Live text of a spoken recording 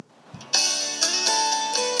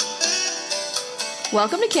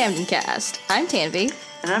Welcome to Camden Cast. I'm Tanvi.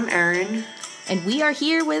 And I'm Aaron. And we are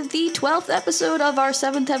here with the 12th episode of our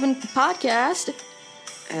Seventh Heaven podcast.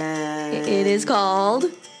 And It is called...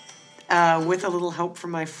 With a Little Help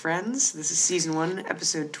from My Friends. This is Season 1,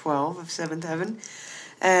 Episode 12 of Seventh Heaven.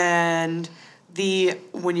 And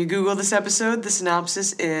when you Google this episode, the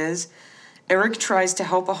synopsis is, Eric tries to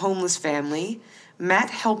help a homeless family. Matt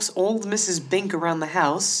helps old Mrs. Bink around the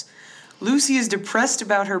house. Lucy is depressed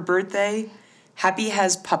about her birthday. Happy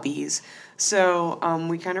has puppies. So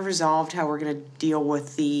we kind of resolved how we're going to deal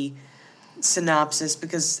with the synopsis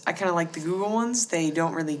because I kind of like the Google ones. They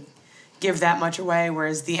don't really give that much away,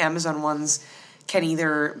 whereas the Amazon ones can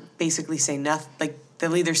either basically say nothing, like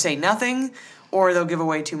they'll either say nothing or they'll give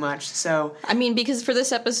away too much. So I mean, because for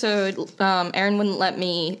this episode, Erin wouldn't let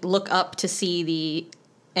me look up to see the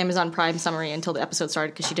Amazon Prime summary until the episode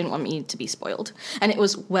started because she didn't want me to be spoiled. And it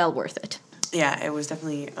was well worth it. Yeah, it was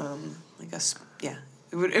definitely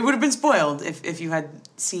it would have been spoiled if you had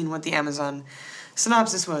seen what the Amazon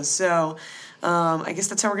synopsis was. So I guess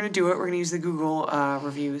that's how we're going to do it. We're going to use the Google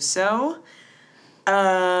review. So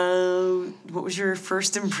what was your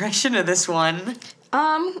first impression of this one?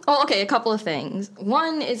 A couple of things.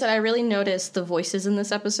 One is that I really noticed the voices in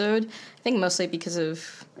this episode. I think mostly because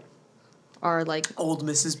of our, old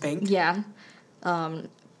Mrs. Bink. Yeah.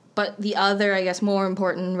 But the other, I guess, more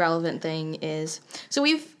important, relevant thing is... So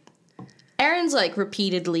Erin's,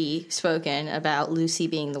 repeatedly spoken about Lucy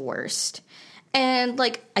being the worst. And,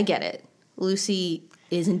 I get it. Lucy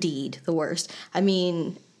is indeed the worst. I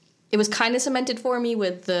mean, it was kind of cemented for me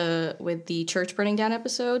with the church burning down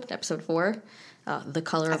episode 4, The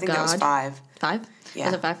Color of God. I think that was 5. 5? Yeah.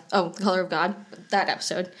 Was it 5? Oh, The Color of God, that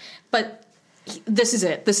episode. But this is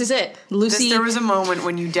it. Lucy... There was a moment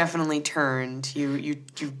when you definitely turned. You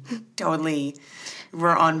totally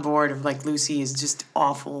were on board of, Lucy is just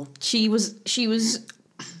awful. She was...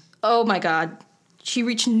 Oh, my God. She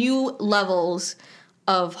reached new levels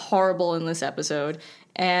of horrible in this episode.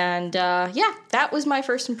 And, that was my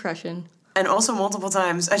first impression. And also multiple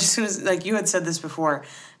times, I just was, you had said this before,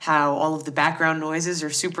 how all of the background noises are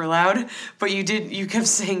super loud, but you kept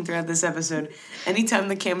saying throughout this episode, anytime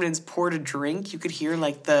the Camdens poured a drink, you could hear,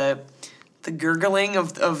 the gurgling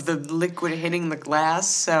of the liquid hitting the glass,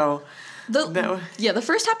 so... The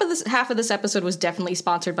first half of this episode was definitely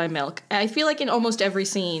sponsored by milk. I feel like in almost every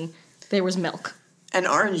scene, there was milk. And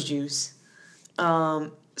orange juice.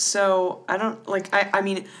 So, I don't, I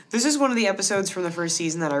mean, this is one of the episodes from the first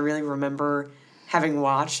season that I really remember having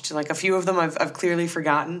watched. A few of them I've clearly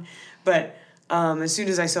forgotten. But as soon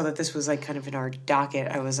as I saw that this was, kind of in our docket,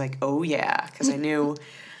 I was like, oh, yeah. Because I knew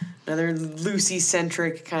another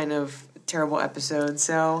Lucy-centric kind of terrible episode,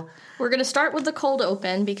 so... We're going to start with the cold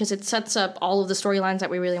open because it sets up all of the storylines that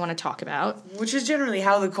we really want to talk about. Which is generally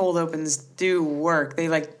how the cold opens do work. They,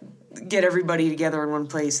 get everybody together in one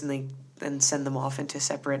place and they then send them off into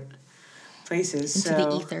separate places. Into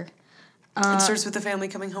the ether. It starts with the family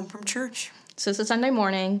coming home from church. So it's a Sunday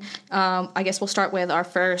morning. I guess we'll start with our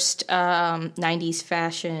first 90s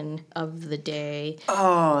fashion of the day.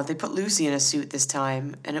 Oh, they put Lucy in a suit this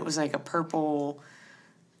time, and it was a purple...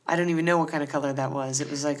 I don't even know what kind of color that was. It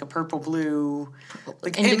was a purple-blue...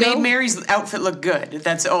 It made Mary's outfit look good.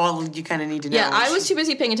 That's all you kind of need to know. Yeah, I was too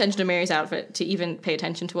busy paying attention to Mary's outfit to even pay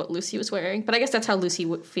attention to what Lucy was wearing. But I guess that's how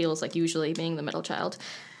Lucy feels usually, being the middle child.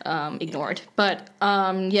 Ignored. But,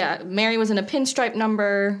 Mary was in a pinstripe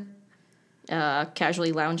number,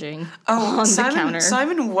 casually lounging on the counter.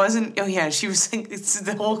 Simon wasn't... Oh, yeah, she was... It's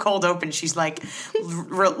the whole cold open. She's,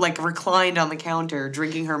 reclined on the counter,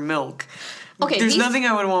 drinking her milk. Okay, there's nothing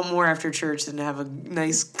I would want more after church than to have a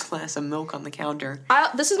nice glass of milk on the counter.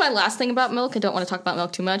 This is my last thing about milk. I don't want to talk about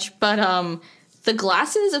milk too much, but the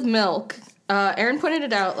glasses of milk, Erin pointed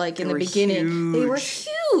it out in the beginning. Huge. They were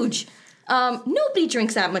huge. Nobody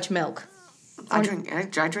drinks that much milk. I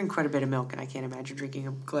drink quite a bit of milk, and I can't imagine drinking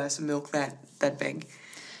a glass of milk that big.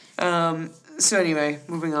 So anyway,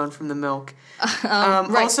 moving on from the milk.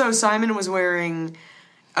 Right. Also, Simon was wearing...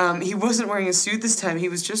 he wasn't wearing a suit this time. He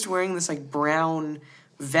was just wearing this, brown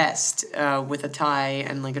vest with a tie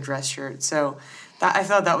and, a dress shirt. So I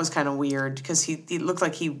thought that was kind of weird because he looked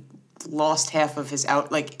like he lost half of his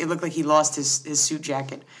it looked like he lost his suit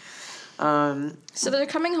jacket. So they're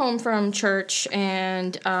coming home from church,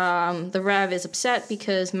 and the Rev is upset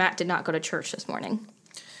because Matt did not go to church this morning.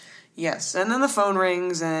 Yes, and then the phone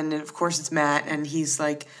rings, and of course it's Matt, and he's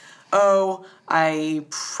like... Oh, I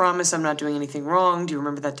promise I'm not doing anything wrong. Do you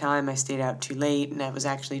remember that time I stayed out too late and I was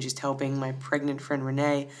actually just helping my pregnant friend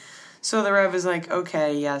Renee? So the Rev is like,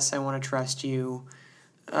 okay, yes, I want to trust you.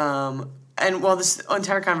 and while this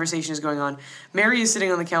entire conversation is going on, Mary is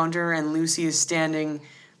sitting on the counter and Lucy is standing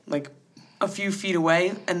like a few feet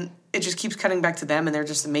away, and it just keeps cutting back to them, and they're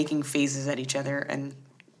just making faces at each other and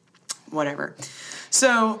whatever.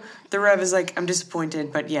 So the Rev is like, I'm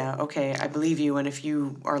disappointed, but yeah, okay, I believe you, and if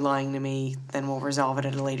you are lying to me, then we'll resolve it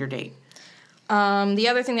at a later date. The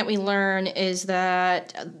other thing that we learn is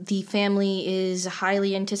that the family is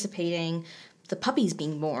highly anticipating the puppies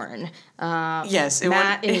being born. Yes.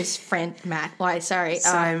 Simon is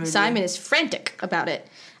frantic about it.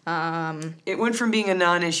 It went from being a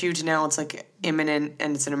non-issue to now it's like imminent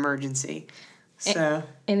and it's an emergency. So.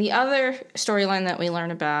 And the other storyline that we learn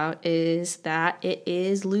about is that it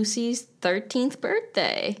is Lucy's 13th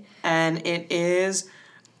birthday. And it is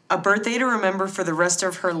a birthday to remember for the rest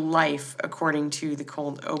of her life, according to the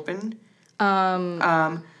cold open.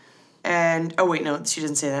 And, oh wait, no, she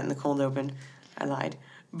doesn't say that in the cold open. I lied.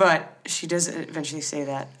 But she does eventually say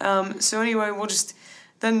that. So anyway, we'll just,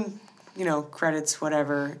 then, credits,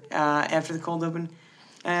 whatever, after the cold open.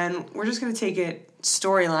 And we're just going to take it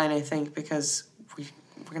storyline, I think, because we're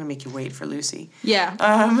going to make you wait for Lucy. Yeah.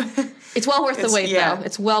 It's well worth the wait, though.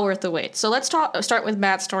 It's well worth the wait. So let's start with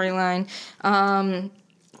Matt's storyline.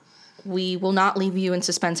 We will not leave you in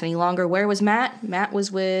suspense any longer. Where was Matt? Matt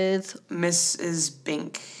was with Mrs.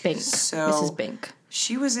 Bink. So Mrs. Bink.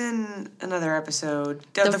 She was in another episode.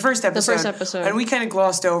 The first episode. The first episode. And we kind of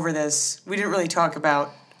glossed over this. We didn't really talk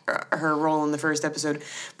about her role in the first episode.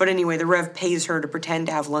 But anyway, the Rev pays her to pretend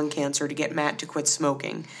to have lung cancer to get Matt to quit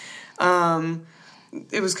smoking.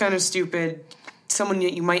 It was kind of stupid. Someone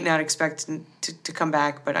you might not expect to come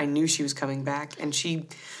back, but I knew she was coming back. And she...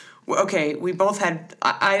 Okay, we both had...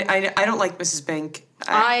 I don't like Mrs. Bink.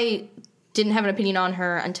 I didn't have an opinion on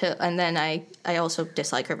her and then I also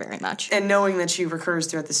dislike her very much. And knowing that she recurs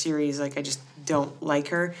throughout the series, I just don't like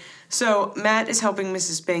her. So Matt is helping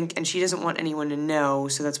Mrs. Bink, and she doesn't want anyone to know,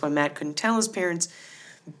 so that's why Matt couldn't tell his parents,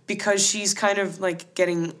 because she's kind of,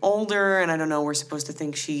 getting older, and I don't know, we're supposed to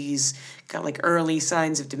think she's got, early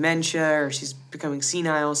signs of dementia, or she's becoming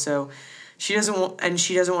senile, so she doesn't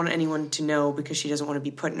want anyone to know because she doesn't want to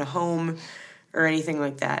be put in a home or anything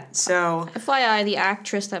like that. So, FYI, the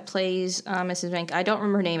actress that plays Mrs. Bink, I don't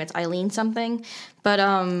remember her name. It's Eileen something, but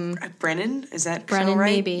Brennan, is that Brennan?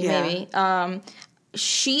 Right? Maybe.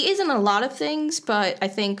 She is in a lot of things, but I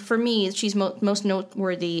think for me, she's most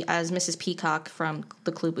noteworthy as Mrs. Peacock from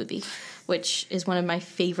the Clue movie, which is one of my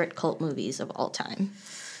favorite cult movies of all time.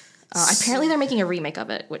 Apparently, they're making a remake of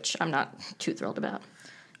it, which I'm not too thrilled about.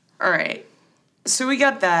 All right. So we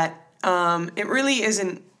got that. It really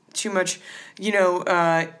isn't too much,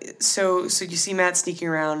 so you see Matt sneaking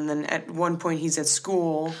around, and then at one point he's at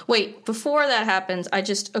school. Wait, before that happens,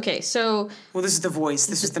 so... Well, this is the voice.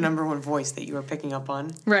 This is the number one voice that you were picking up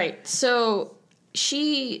on. Right. So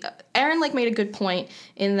Erin, made a good point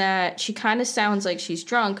in that she kind of sounds like she's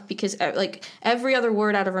drunk because, every other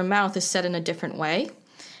word out of her mouth is said in a different way.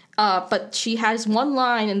 But she has one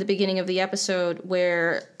line in the beginning of the episode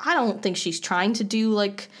where I don't think she's trying to do,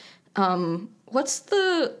 what's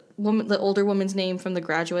the older woman's name from The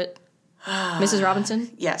Graduate? Mrs.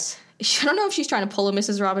 Robinson? Yes. I don't know if she's trying to pull a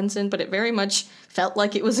Mrs. Robinson, but it very much felt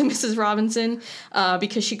like it was a Mrs. Robinson,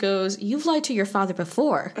 because she goes, "You've lied to your father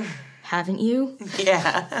before, haven't you?"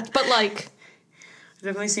 Yeah. But, it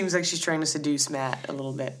definitely seems like she's trying to seduce Matt a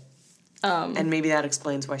little bit. And maybe that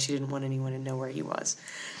explains why she didn't want anyone to know where he was.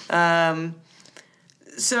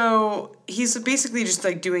 So he's basically just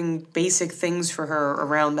doing basic things for her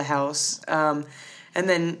around the house. And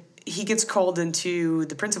then he gets called into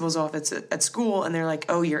the principal's office at school, and they're like,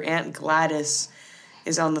 "Oh, your Aunt Gladys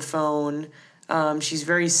is on the phone. She's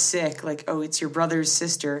very sick. Oh, it's your brother's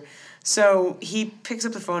sister." So he picks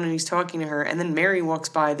up the phone and he's talking to her, and then Mary walks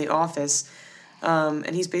by the office,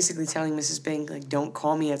 and he's basically telling Mrs. Bink, "Don't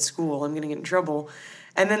call me at school. I'm going to get in trouble."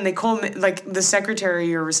 And then they call me, the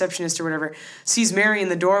secretary or receptionist or whatever sees Mary in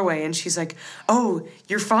the doorway, and she's like, "Oh,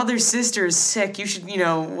 your father's sister is sick. You should,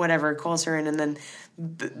 whatever," calls her in. And then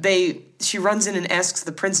she runs in and asks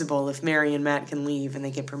the principal if Mary and Matt can leave, and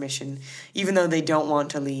they get permission, even though they don't want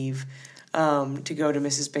to leave, to go to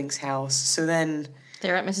Mrs. Bink's house. So then...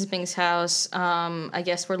 They're at Mrs. Bink's house. I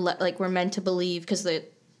guess we're meant to believe, because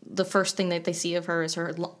the first thing that they see of her is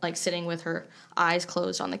her, sitting with her eyes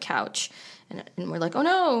closed on the couch. And we're like, "Oh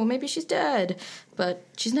no, maybe she's dead," but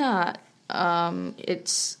she's not. But it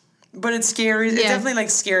scares. Yeah. It definitely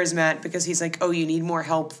scares Matt, because he's like, "Oh, you need more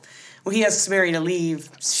help." Well, he asks Mary to leave.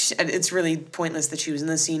 It's really pointless that she was in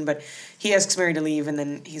the scene, but he asks Mary to leave, and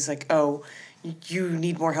then he's like, "Oh, you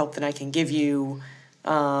need more help than I can give you,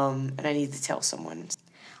 and I need to tell someone."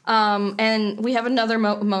 And we have another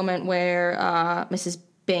moment where Mrs.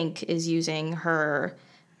 Bink is using her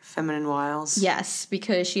feminine wiles. Yes,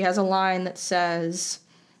 because she has a line that says,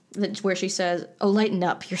 where she says, "Oh, lighten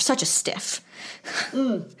up, you're such a stiff."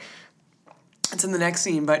 It's in the next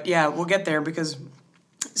scene, but yeah, we'll get there because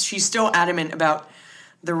she's still adamant about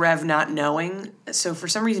the Rev not knowing. So for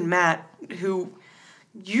some reason, Matt, who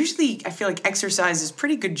usually I feel like exercises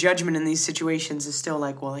pretty good judgment in these situations, is still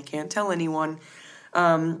like, well, I can't tell anyone.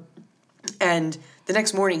 And the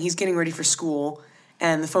next morning, he's getting ready for school,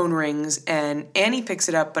 and the phone rings, and Annie picks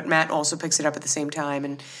it up, but Matt also picks it up at the same time,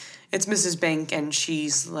 and it's Mrs. Bink, and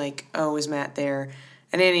she's like, "Oh, is Matt there?"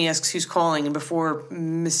 And Annie asks who's calling, and before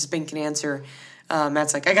Mrs. Bink can answer,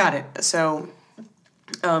 Matt's like, "I got it." So,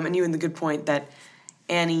 and you had the good point that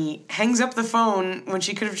Annie hangs up the phone when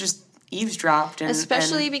she could have just eavesdropped.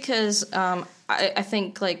 Especially because I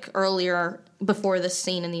think, like, earlier, before this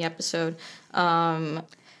scene in the episode,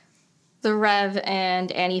 the Rev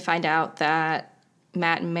and Annie find out that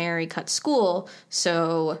Matt and Mary cut school,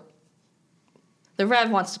 so the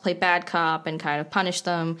Rev wants to play bad cop and kind of punish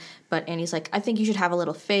them, but Annie's like, "I think you should have a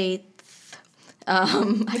little faith."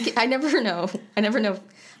 I never know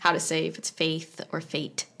how to say if it's faith or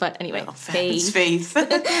fate, but anyway, It's faith.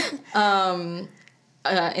 In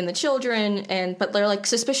the children, but they're like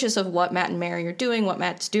suspicious of what Matt and Mary are doing, what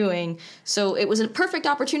Matt's doing, so it was a perfect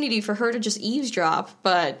opportunity for her to just eavesdrop,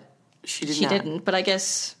 but she didn't. But I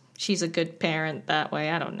guess she's a good parent that way.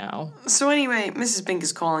 I don't know. So anyway, Mrs. Bink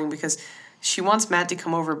is calling because she wants Matt to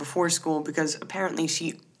come over before school because apparently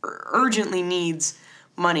she urgently needs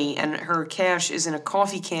money, and her cash is in a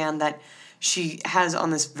coffee can that she has on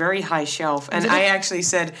this very high shelf. And I actually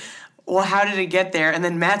said, "Well, how did it get there?" And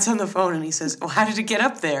then Matt's on the phone and he says, "Well, how did it get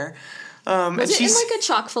up there?" Was it in like a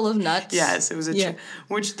chock full of nuts? Yes, it was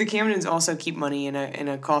which the Camdens also keep money in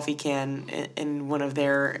a coffee can in one of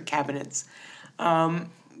their cabinets.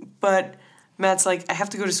 But Matt's like, "I have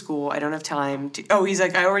to go to school. I don't have time to." Oh, he's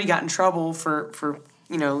like, "I already got in trouble for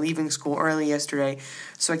leaving school early yesterday,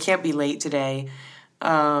 so I can't be late today."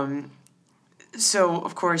 So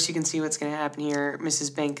of course you can see what's going to happen here.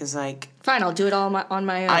 Mrs. Bink is like, "Fine, I'll do it all on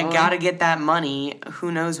my own. I gotta get that money."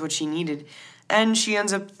 Who knows what she needed, and she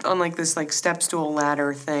ends up on like this like step stool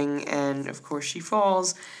ladder thing, and of course she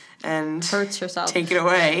falls and hurts herself. Take it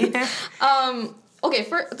away. Okay,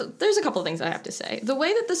 there's a couple of things I have to say. The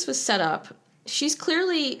way that this was set up, she's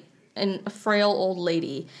clearly a frail old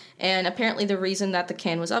lady, and apparently the reason that the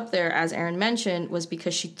can was up there, as Aaron mentioned, was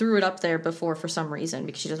because she threw it up there before for some reason,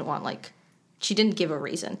 because she doesn't want, like, she didn't give a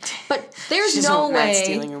reason. But there's no way Matt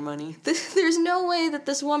stealing her money. There's no way that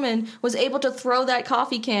this woman was able to throw that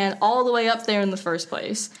coffee can all the way up there in the first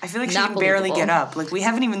place. I feel like she can barely get up. Like, we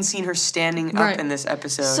haven't even seen her standing up in this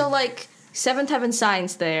episode. So, like, Seventh Heaven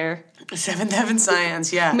Science there. Seventh Heaven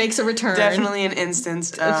Science, yeah. Makes a return. Definitely an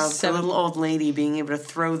instance of the little old lady being able to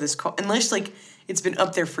throw this unless, like, it's been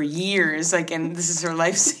up there for years, like, and this is her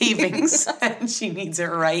life savings, and she needs it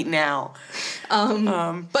right now.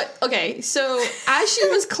 But, okay, so as she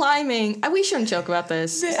was climbing, we shouldn't joke about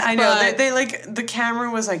this. I know, they like, the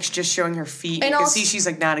camera was, like, just showing her feet. You can see she's,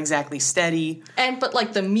 like, not exactly steady. But,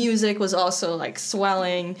 like, the music was also, like,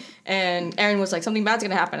 swelling, and Aaron was like, something bad's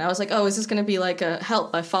gonna happen. I was like, oh, is this gonna be like a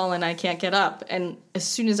help, I've fallen, I can't get up? And as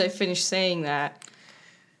soon as I finished saying that,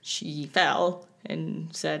 she fell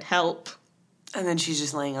and said, help. And then she's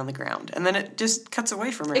just laying on the ground. And then it just cuts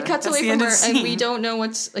away from her. It cuts away from her, and we don't know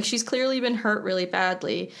what's... Like, she's clearly been hurt really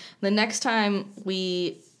badly. The next time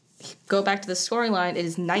we go back to the storyline, it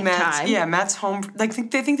is nighttime. Matt's home. Like,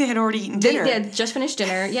 they think they had already eaten dinner. They had just finished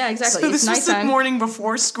dinner. Yeah, exactly. So this was the morning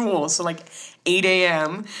before school, so, like, 8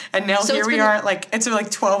 a.m. And now so here we are, like, it's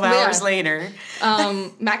like 12 hours later.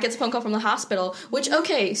 Matt gets a phone call from the hospital, which,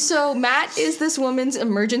 okay, so Matt is this woman's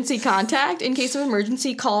emergency contact. In case of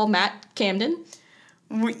emergency, call Matt Camden.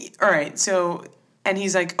 All right, so, and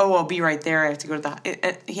he's like, oh, I'll be right there. I have to go to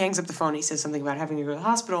the, he hangs up the phone. He says something about having to go to the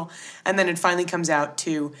hospital. And then it finally comes out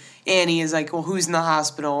to, Annie is like, well, who's in the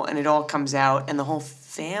hospital? And it all comes out, and the whole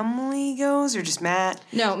family goes, or just Matt?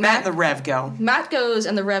 No, Matt and the Rev go. Matt goes,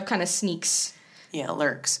 and the Rev kind of sneaks. Yeah,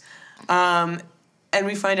 lurks. And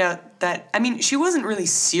we find out that, I mean, she wasn't really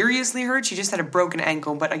seriously hurt. She just had a broken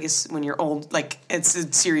ankle, but I guess when you're old, like, it's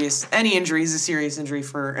a serious, any injury is a serious injury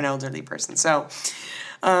for an elderly person. So,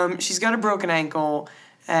 she's got a broken ankle,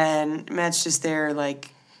 and Matt's just there,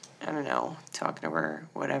 like, I don't know, talking to her,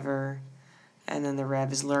 whatever. And then the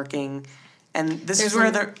Rev is lurking. And this is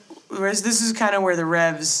kind of where the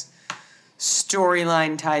Rev's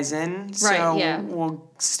storyline ties in. So we'll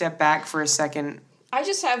step back for a second. I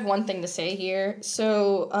just have one thing to say here.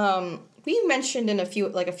 So, we mentioned in a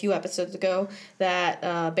few episodes ago that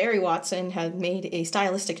Barry Watson had made a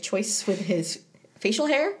stylistic choice with his facial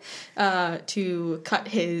hair to cut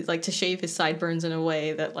his, like, to shave his sideburns in a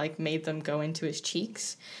way that, like, made them go into his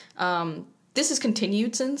cheeks. This has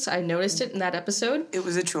continued since I noticed it in that episode. It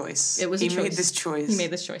was a choice. He made this choice. He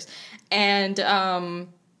made this choice. And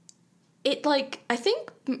it, like, I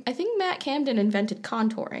think Matt Camden invented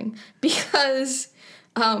contouring because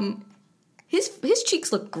his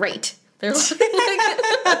cheeks look great. They're like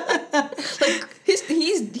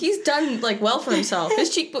he's done, like, well for himself.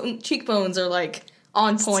 His cheekbones are, like,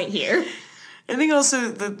 on point here. I think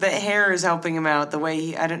also the hair is helping him out. The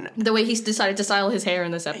way he's decided to style his hair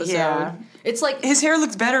in this episode. Yeah. It's like his hair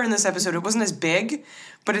looked better in this episode. It wasn't as big,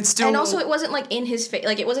 but it's still. And also, it wasn't, like, in his face.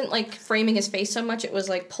 Like, it wasn't, like, framing his face so much. It was,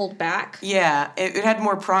 like, pulled back. Yeah, it had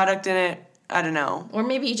more product in it. I don't know. Or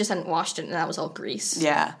maybe he just hadn't washed it and that was all grease.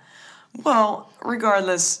 Yeah. Well,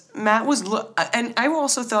 regardless, Matt was and I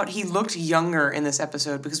also thought he looked younger in this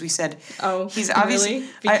episode because we said he's obviously really?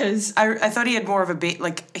 Because I thought he had more of a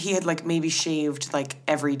like he had, like, maybe shaved, like,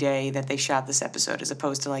 every day that they shot this episode as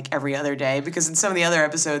opposed to, like, every other day, because in some of the other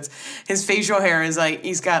episodes his facial hair is, like,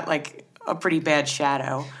 he's got, like, a pretty bad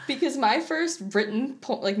shadow. Because my first written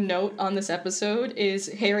note on this episode is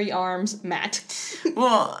hairy arms Matt.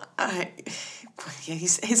 Well,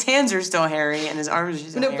 his hands are still hairy and his arms are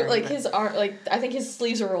still hairy. No, but, like, his arm, like, I think his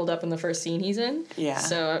sleeves are rolled up in the first scene he's in. Yeah.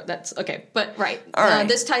 So that's okay. But right. All right.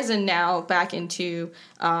 This ties in now back into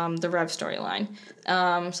the Rev storyline.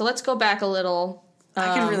 So let's go back a little.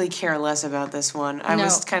 I could really care less about this one. I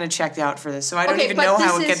was kind of checked out for this, so I don't Okay, even but know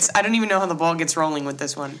how this it gets. I don't even know how the ball gets rolling with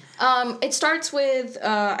this one. It starts with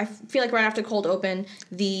I feel like right after cold open,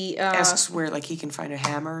 the Asks where, like, he can find a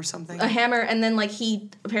hammer or something. a hammer, and then, like, he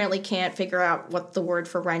apparently can't figure out what the word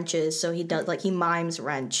for wrench is, so he does, like, he mimes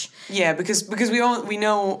wrench. Yeah, because we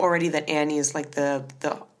know already that Annie is, like, the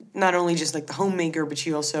not only just, like, the homemaker, but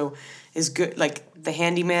she also is good, like, the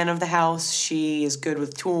handyman of the house. She is good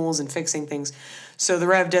with tools and fixing things. So the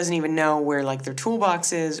Rev doesn't even know where, like, their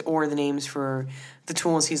toolbox is or the names for the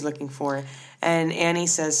tools he's looking for. And Annie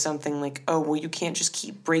says something like, "Oh, well, you can't just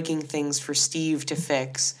keep breaking things for Steve to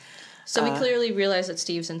fix." So we clearly realize that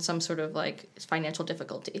Steve's in some sort of, like, financial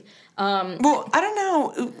difficulty. Well, I don't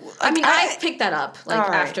know. Like, I picked that up, like,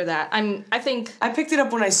 right. after that. I think I picked it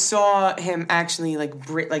up when I saw him actually,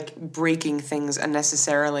 like, breaking things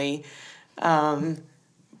unnecessarily.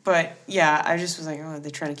 But yeah, I just was like, oh, they're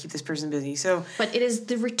trying to keep this person busy. So, but it is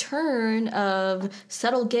the return of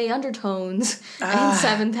subtle gay undertones in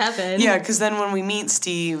Seventh Heaven. Yeah, because then when we meet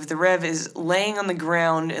Steve, the Rev is laying on the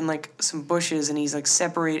ground in, like, some bushes, and he's, like,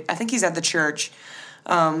 separated. I think he's at the church.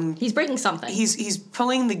 He's breaking something. He's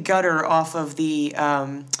pulling the gutter off of the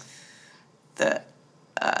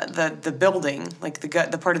building, like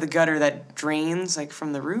the part of the gutter that drains, like,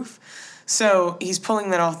 from the roof. So he's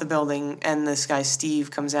pulling that off the building, and this guy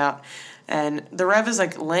Steve comes out, and the Rev is,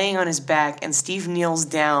 like, laying on his back, and Steve kneels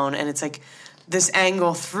down, and it's, like, this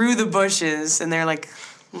angle through the bushes, and they're, like,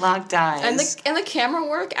 locked eyes. And the camera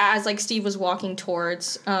work as, like, Steve was walking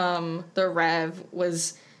towards the Rev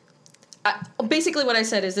was basically what I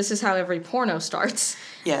said is this is how every porno starts.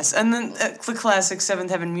 Yes, and then the classic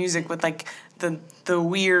Seventh Heaven music with, like, the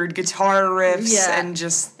weird guitar riffs and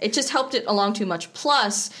just... It just helped it along too much.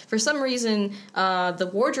 Plus, for some reason, the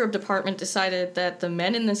wardrobe department decided that the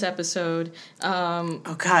men in this episode...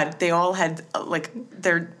 oh, God. They all had, like,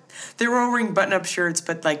 they were all wearing button-up shirts,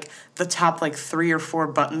 but, like, the top, like, 3 or 4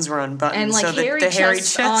 buttons were unbuttoned. And, like, so hairy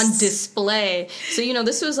chests on display. So, you know,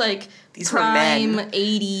 this was, like, These prime were men.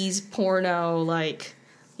 80s porno, like,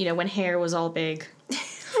 you know, when hair was all big.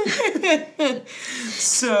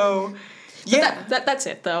 So... Yeah, that's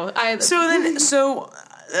it though. Like,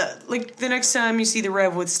 the next time you see the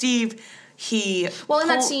Rev with Steve, in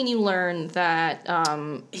that scene you learn that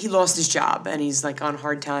he lost his job and he's, like, on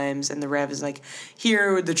hard times, and the Rev is like,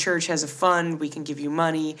 "Here, the church has a fund, we can give you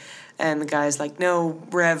money," and the guy's like, "No,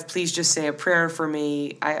 Rev, please just say a prayer for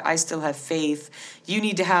me. I still have faith. You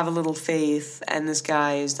need to have a little faith." And this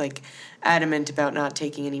guy is, like, adamant about not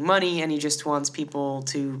taking any money, and he just wants people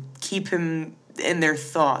to keep him in their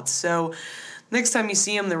thoughts. So next time you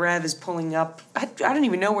see him, the Rev is pulling up. I don't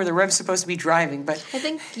even know where the Rev's supposed to be driving, but I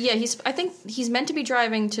think he's meant to be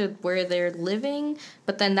driving to where they're living,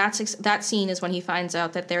 but then that scene is when he finds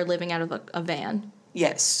out that they're living out of a van.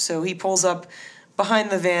 Yes, so he pulls up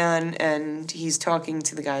behind the van and he's talking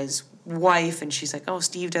to the guy's wife, and she's like, "Oh,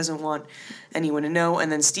 Steve doesn't want anyone to know." And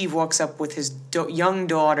then Steve walks up with his young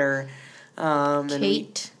daughter,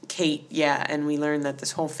 Kate, yeah, and we learn that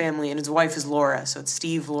this whole family, and his wife is Laura, so it's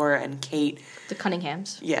Steve, Laura, and Kate. The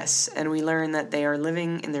Cunninghams. Yes, and we learn that they are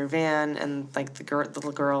living in their van, and, like, the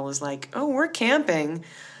little girl is like, "Oh, we're camping."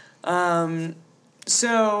 So, yeah, like, the next time you see the Rev with Steve, he, well, in that scene you learn that the Rev is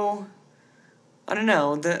pulling up behind the van and he's talking to the guy's wife, and she's like, "Oh, Steve doesn't want anyone to know." And then Steve walks up with his young daughter, I don't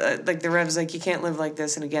know. The Rev's like, you can't live like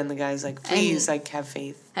this, and again, the guy's like, please, like, have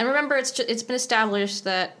faith. And remember, it's been established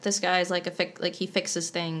that this guy's like he fixes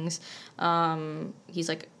things. He's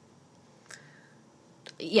like,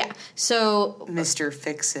 yeah. So Mr.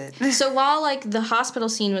 Fix It. So while like the hospital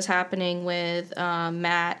scene was happening with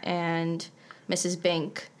Matt and Mrs.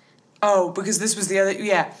 Bink. Oh, because this was the other,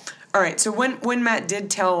 yeah. All right, so when Matt did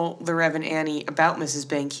tell the Rev and Annie about Mrs.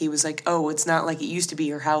 Bink, he was like, oh, it's not like it used to be.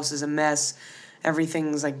 Her house is a mess.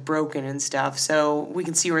 Everything's, like, broken and stuff. So we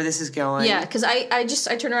can see where this is going. Yeah, because I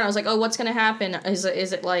turned around. I was like, oh, what's going to happen? Is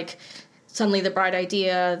it, like, suddenly the bright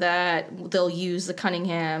idea that they'll use the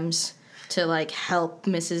Cunninghams to, like, help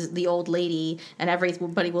the old lady, and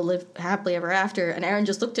everybody will live happily ever after? And Erin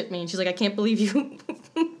just looked at me, and she's like, I can't believe you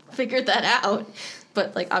figured that out.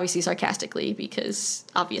 But, like, obviously sarcastically, because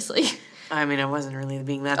obviously. I mean, I wasn't really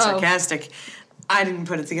being that sarcastic. I didn't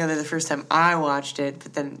put it together the first time I watched it,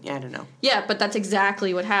 but then, yeah, I don't know. Yeah, but that's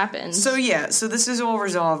exactly what happened. So this is all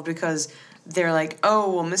resolved because they're like,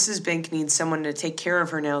 oh, well, Mrs. Bink needs someone to take care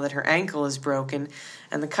of her now that her ankle is broken,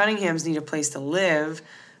 and the Cunninghams need a place to live.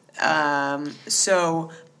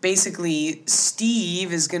 So basically,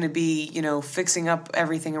 Steve is going to be, fixing up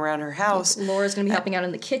everything around her house. Laura's going to be helping out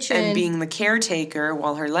in the kitchen. And being the caretaker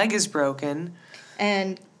while her leg is broken.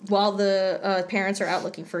 And while the parents are out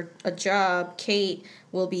looking for a job, Kate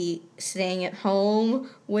will be staying at home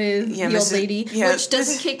with the old lady. Yeah,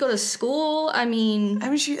 doesn't Kate go to school? I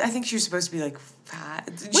think she was supposed to be like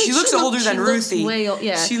fat. She looks older than Ruthie.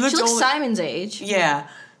 She looks Simon's age. Yeah.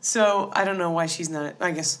 So I don't know why she's not. I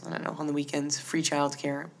guess, I don't know, on the weekends, free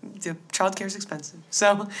childcare. The childcare is expensive.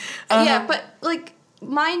 So yeah, but like,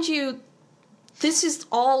 mind you, this is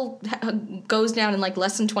all goes down in like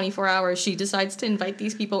less than 24 hours. She decides to invite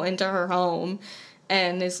these people into her home,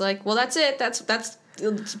 and is like, "Well, that's it. That's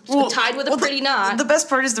tied with a pretty knot." The best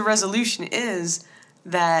part is the resolution is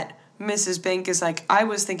that Mrs. Bink is like, "I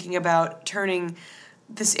was thinking about turning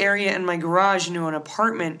this area in my garage into an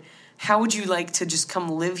apartment. How would you like to just come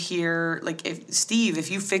live here? Like, if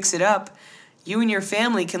you fix it up, you and your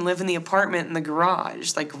family can live in the apartment in the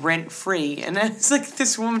garage, like, rent-free." And it's like,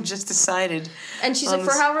 this woman just decided. And she's like,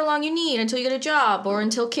 for however long you need, until you get a job, or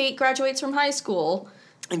until Kate graduates from high school.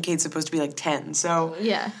 And Kate's supposed to be, like, 10, so.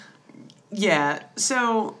 Yeah. Yeah,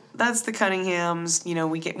 so that's the Cunninghams.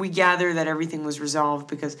 We gather that everything was resolved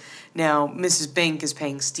because now Mrs. Bink is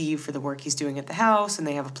paying Steve for the work he's doing at the house, and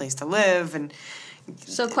they have a place to live, and.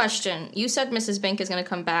 So, question. You said Mrs. Bink is going to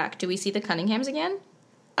come back. Do we see the Cunninghams again?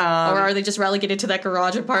 Or are they just relegated to that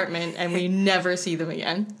garage apartment and we never see them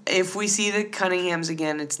again? If we see the Cunninghams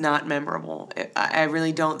again, it's not memorable. I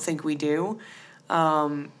really don't think we do.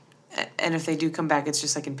 And if they do come back, it's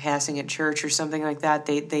just like in passing at church or something like that.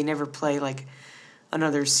 They never play like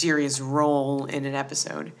another serious role in an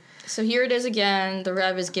episode. So here it is again. The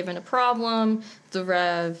Rev is given a problem. The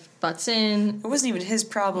Rev butts in. It wasn't even his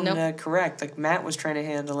problem to correct. Like, Matt was trying to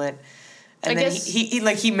handle it. And I then guess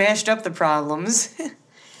he mashed up the problems.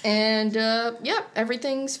 And,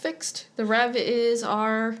 everything's fixed. The Rev is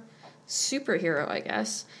our superhero, I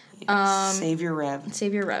guess. Savior Rev.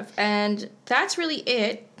 Savior Rev. And that's really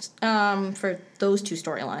it for those two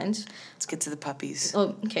storylines. Let's get to the puppies.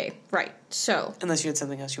 Oh, okay, right. So. Unless you had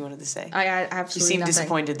something else you wanted to say. I absolutely You seem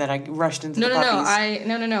disappointed that I rushed into the No.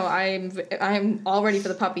 puppies. I'm all ready for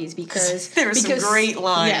the puppies because... There were some great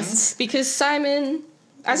lines. Yes, because Simon,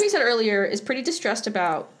 as we said earlier, is pretty distressed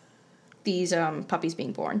about these puppies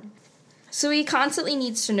being born. So he constantly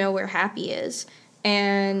needs to know where Happy is.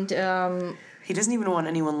 And... he doesn't even want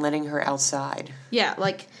anyone letting her outside. Yeah,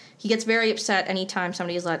 like, he gets very upset anytime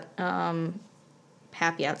somebody's let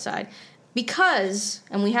Happy outside. Because,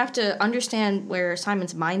 and we have to understand where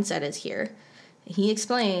Simon's mindset is here. He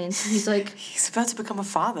explains, he's like... He's about to become a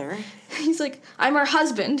father. He's like, I'm her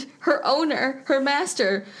husband, her owner, her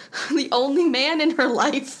master, the only man in her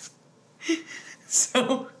life.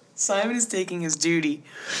 So, Simon is taking his duty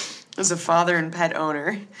as a father and pet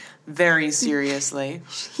owner very seriously.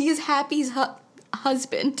 He is Happy's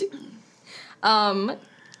husband.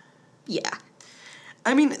 Yeah.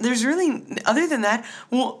 I mean, there's really, other than that,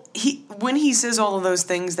 well, when he says all of those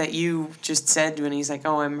things that you just said, when he's like,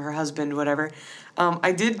 oh, I'm her husband, whatever,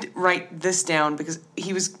 I did write this down because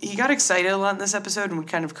he got excited a lot in this episode and would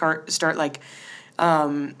kind of start, like,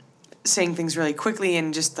 saying things really quickly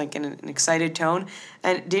and just, like, in an excited tone.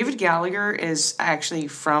 And David Gallagher is actually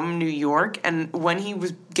from New York, and when he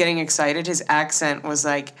was getting excited, his accent was,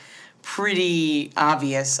 like, pretty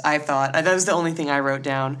obvious, I thought. That was the only thing I wrote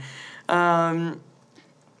down.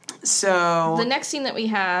 So the next scene that we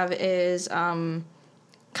have is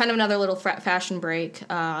kind of another little fashion break.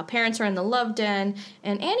 Parents are in the love den,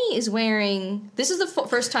 and Annie is wearing... This is the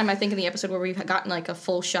first time, I think, in the episode where we've gotten, like, a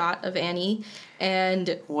full shot of Annie,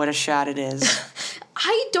 and... What a shot it is.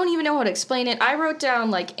 I don't even know how to explain it. I wrote down,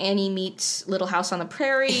 like, Annie meets Little House on the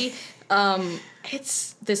Prairie.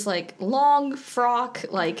 It's this, like, long frock,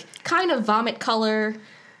 like, kind of vomit color.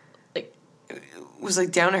 Like, it was,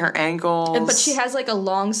 like, down to her ankles. But she has, like, a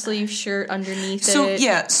long sleeve shirt underneath it.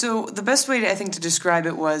 Yeah, so the best way, I think, to describe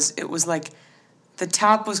it was like, the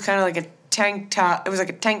top was kind of like a tank top. It was like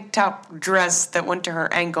a tank top dress that went to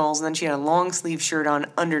her ankles, and then she had a long sleeve shirt on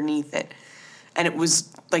underneath it. And it was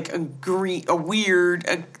like a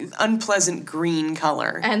weird, unpleasant green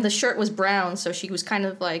color. And the shirt was brown, so she was kind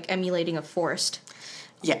of like emulating a forest.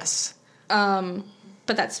 Yes. But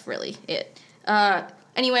that's really it.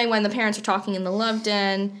 Anyway, when the parents are talking in the love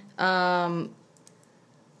den, the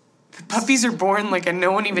puppies are born and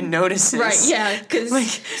no one even notices. Right, yeah, because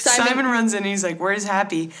Simon runs in and he's like, "Where's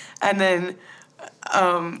Happy?" And then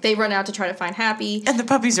they run out to try to find Happy, and the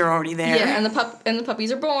puppies are already there. Yeah, and the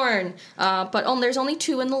puppies are born. But there's only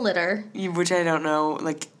 2 in the litter, which I don't know.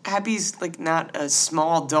 Happy's not a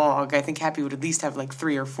small dog. I think Happy would at least have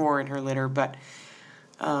 3 or 4 in her litter. But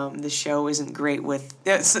the show isn't great with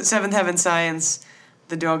Seventh Heaven Science.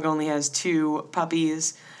 The dog only has 2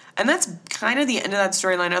 puppies, and that's kind of the end of that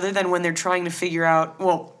storyline. Other than when they're trying to figure out,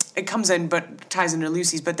 well, it comes in but ties into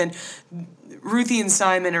Lucy's. But then Ruthie and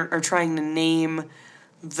Simon are trying to name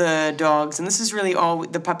the dogs, and this is really all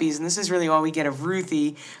the puppies, and this is really all we get of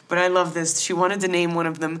Ruthie. But I love this. She wanted to name one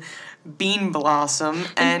of them Bean Blossom,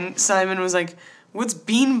 and Simon was like, "What's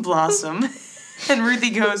Bean Blossom?" And Ruthie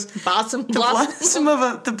goes, "Blossom,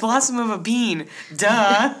 the blossom of a bean,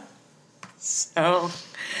 duh." So,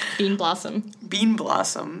 Bean Blossom.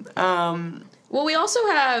 Well, we also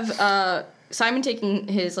have Simon taking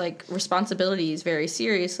his responsibilities very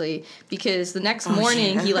seriously, because the next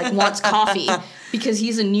morning he wants coffee because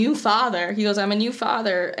he's a new father. He goes, "I'm a new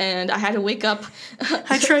father and I had to wake up."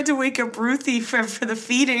 I tried to wake up Ruthie for the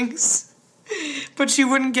feedings, but she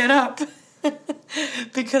wouldn't get up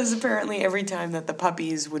because apparently every time that the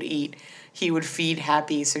puppies would eat, he would feed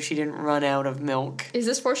Happy so she didn't run out of milk. Is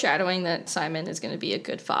this foreshadowing that Simon is going to be a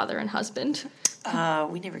good father and husband?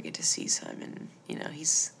 We never get to see Simon.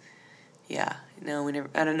 He's... Yeah, no, we never...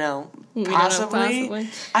 I don't know. Possibly. Possibly.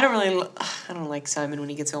 I don't like Simon when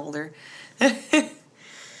he gets older.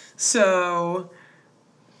 So,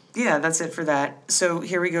 yeah, that's it for that. So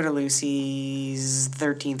here we go to Lucy's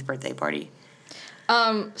 13th birthday party.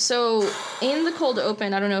 So in the cold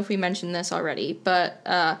open, I don't know if we mentioned this already, but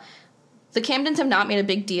the Camdens have not made a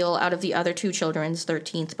big deal out of the other 2 children's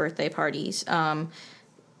 13th birthday parties.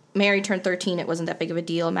 Mary turned 13, it wasn't that big of a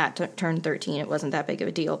deal. Matt turned 13, it wasn't that big of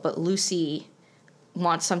a deal. But Lucy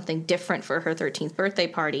wants something different for her 13th birthday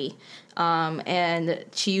party. And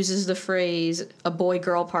she uses the phrase, a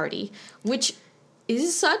boy-girl party, which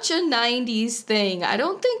is such a 90s thing. I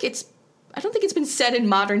don't think it's been said in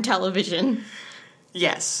modern television.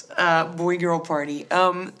 Yes, boy-girl party.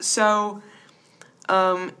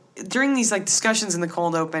 During these discussions in the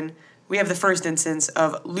cold open, we have the first instance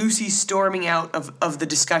of Lucy storming out of the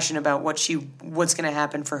discussion about what's going to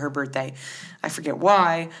happen for her birthday. I forget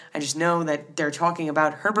why. I just know that they're talking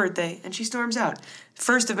about her birthday, and she storms out.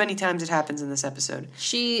 First of many times it happens in this episode.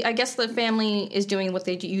 I guess the family is doing what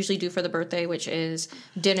they usually do for the birthday, which is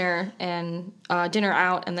dinner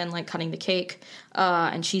out, and then cutting the cake.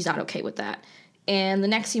 And she's not okay with that. And the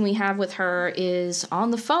next scene we have with her is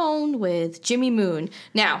on the phone with Jimmy Moon.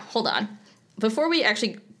 Now, hold on. Before we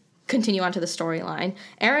actually continue on to the storyline,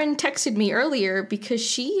 Erin texted me earlier because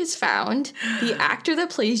she has found the actor that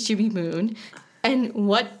plays Jimmy Moon and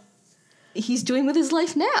what he's doing with his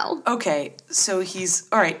life now. Okay, so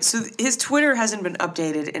so his Twitter hasn't been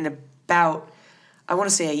updated in about, I want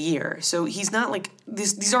to say, a year. So he's not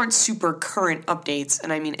these aren't super current updates,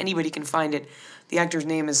 and I mean, anybody can find it. The actor's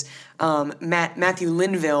name is Matthew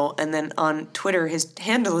Linville, and then on Twitter, his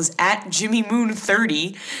handle is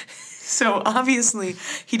 @JimmyMoon30. So obviously,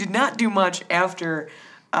 he did not do much after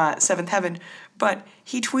Seventh Heaven, but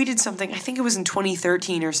he tweeted something, I think it was in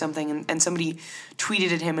 2013 or something, and somebody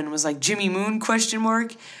tweeted at him and was like, "Jimmy Moon, ?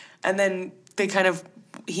 And then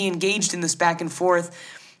he engaged in this back and forth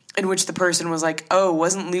in which the person was like, "Oh,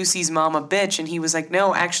 wasn't Lucy's mom a bitch?" And he was like,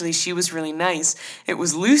 "No, actually, she was really nice. It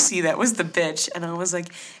was Lucy that was the bitch." And I was like,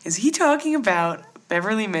 is he talking about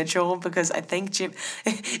Beverly Mitchell? Because I think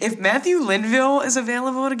if Matthew Linville is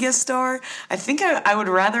available to guest star, I think I would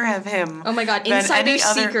rather have him. Oh my God, Insider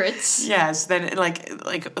Secrets. Yes, than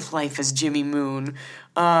Life as Jimmy Moon.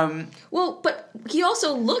 Well, but he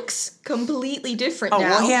also looks completely different now.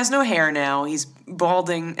 Well, he has no hair now. He's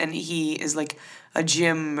balding, and he is like a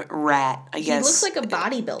gym rat, I guess. He looks like a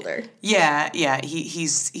bodybuilder. Yeah.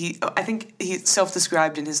 I think he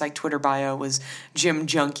self-described in his like Twitter bio was gym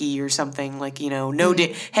junkie or something, like, no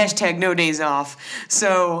day hashtag no days off.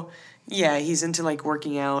 So yeah, he's into like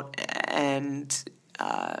working out and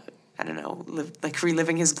I don't know,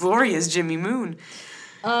 reliving his glory as Jimmy Moon.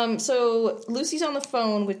 So Lucy's on the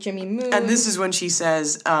phone with Jimmy Moon. And this is when she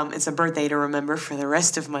says, it's a birthday to remember for the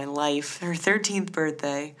rest of my life. Her 13th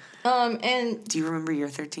birthday. And... Do you remember your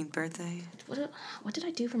 13th birthday? What did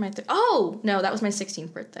I do for my... Oh, no, that was my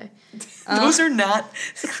 16th birthday. Those are not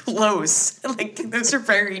close. Like, those are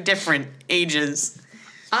very different ages.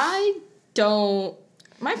 I don't...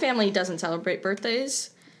 My family doesn't celebrate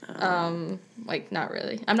birthdays. Not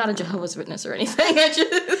really. I'm not a Jehovah's Witness or anything.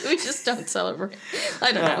 We just don't celebrate.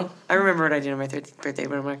 I don't know. I remember what I did on my 13th birthday,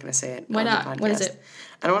 but I'm not going to say it. Why not? What is it?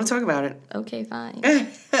 I don't want to talk about it. Okay, fine.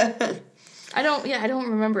 I don't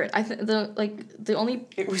remember it. The only...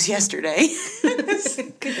 It was yesterday.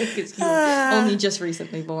 Because you were only just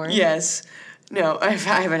recently born. Yes. No, I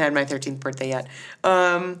haven't had my 13th birthday yet.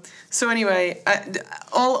 So anyway,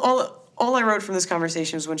 all I wrote from this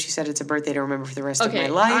conversation was when she said it's a birthday to remember for the rest of my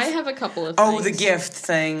life. I have a couple of things. Oh, the gift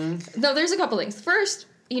thing. No, there's a couple things. First,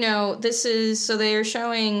 this is... So they're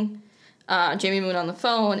showing Jimmy Moon on the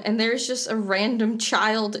phone, and there's just a random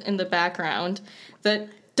child in the background that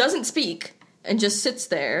doesn't speak and just sits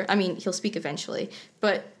there. I mean, he'll speak eventually,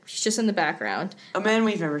 but he's just in the background. A man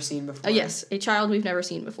we've never seen before. Yes, a child we've never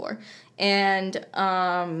seen before. And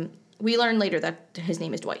we learn later that his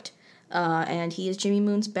name is Dwight. And he is Jimmy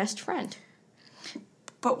Moon's best friend.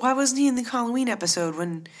 But why wasn't he in the Halloween episode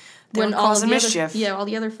when were causing mischief? All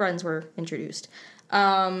the other friends were introduced.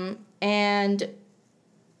 And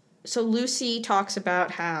so Lucy talks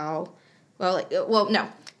about how...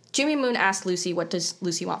 Jimmy Moon asked Lucy, what does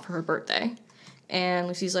Lucy want for her birthday? And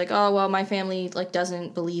Lucy's like, oh, well, my family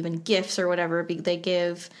doesn't believe in gifts or whatever. They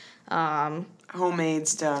give... homemade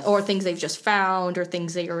stuff, or things they've just found, or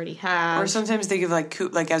things they already have, or sometimes they give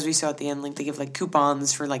as we saw at the end, they give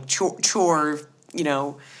coupons for chore.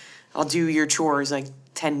 I'll do your chores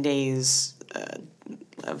 10 days.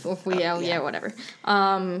 Whatever.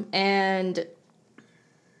 And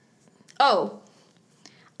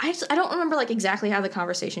I don't remember exactly how the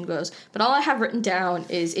conversation goes, but all I have written down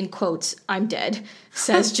is in quotes, "I'm dead,"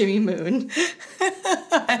 says Jimmy Moon.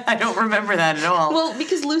 I don't remember that at all. Well,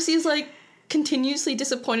 because Lucy's continuously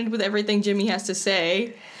disappointed with everything Jimmy has to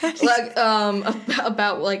say,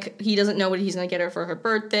 about he doesn't know what he's gonna get her for her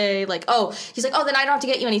birthday. He's like, oh, then I don't have to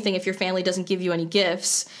get you anything if your family doesn't give you any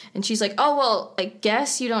gifts. And she's like, oh, well, I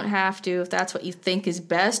guess you don't have to if that's what you think is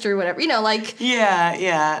best or whatever.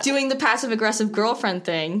 Yeah. Doing the passive aggressive girlfriend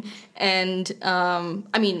thing. And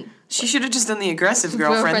she should have just done the aggressive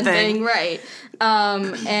girlfriend thing, right?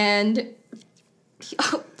 And.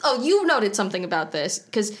 Oh, you noted something about this,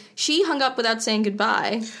 because she hung up without saying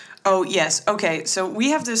goodbye. Oh, yes. Okay, so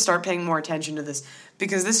we have to start paying more attention to this,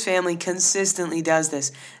 because this family consistently does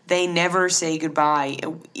this. They never say goodbye,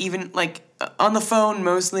 even, on the phone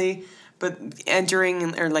mostly, but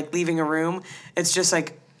entering or, leaving a room, it's just,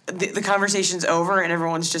 the conversation's over and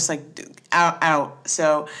everyone's just, out.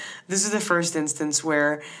 So this is the first instance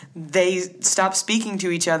where they stop speaking to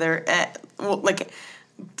each other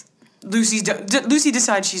Lucy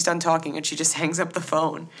decides she's done talking and she just hangs up the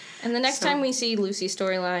phone. And the next time we see Lucy's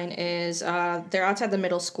storyline is they're outside the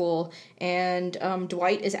middle school, and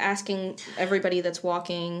Dwight is asking everybody that's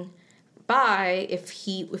walking by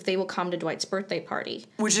if they will come to Dwight's birthday party.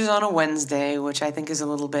 Which is on a Wednesday, which I think is a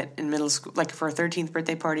little bit in middle school. For a 13th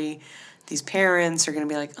birthday party, these parents are going to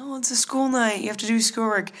be like, oh, it's a school night. You have to do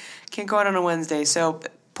schoolwork. Can't go out on a Wednesday. So...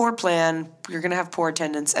 poor plan. You're going to have poor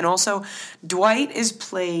attendance. And also, Dwight is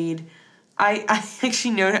played... I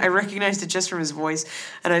actually know... I recognized it just from his voice,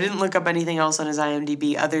 and I didn't look up anything else on his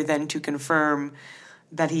IMDb other than to confirm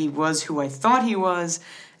that he was who I thought he was.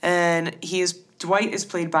 And Dwight is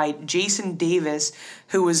played by Jason Davis,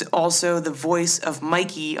 who was also the voice of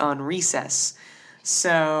Mikey on Recess.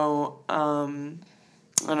 So,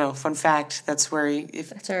 I don't know, fun fact, that's where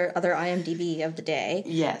that's our other IMDb of the day.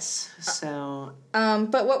 Yes, so...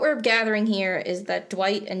 But what we're gathering here is that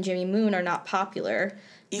Dwight and Jimmy Moon are not popular.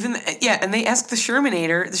 And they ask the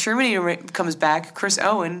Shermanator. The Shermanator comes back, Chris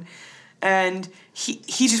Owen, and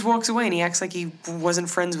he just walks away and he acts like he wasn't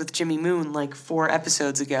friends with Jimmy Moon 4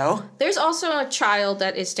 episodes ago. There's also a child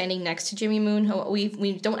that is standing next to Jimmy Moon who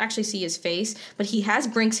we don't actually see his face, but he has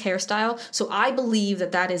Brink's hairstyle, so I believe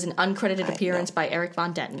that is an uncredited appearance by Eric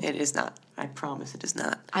Von Denton. It is not. I promise it is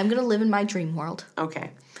not. I'm going to live in my dream world.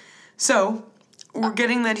 Okay. So, we're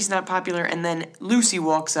getting that he's not popular, and then Lucy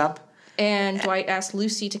walks up. And Dwight asked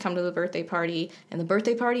Lucy to come to the birthday party, and the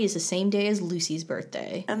birthday party is the same day as Lucy's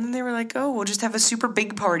birthday. And then they were like, oh, we'll just have a super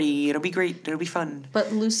big party. It'll be great. It'll be fun.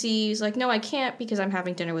 But Lucy's like, no, I can't because I'm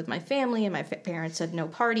having dinner with my family, and my parents said no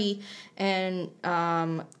party. And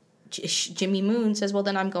Jimmy Moon says, well,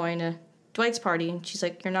 then I'm going to Dwight's party. And she's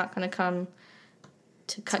like, you're not going to come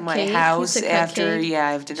to cut my cake? house to cut after, cake?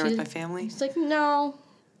 I have dinner with my family. He's like, no.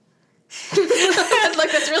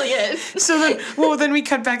 Like, that's really it. So then we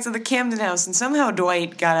cut back to the Camden house, and somehow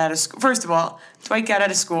Dwight got out of school. First of all, Dwight got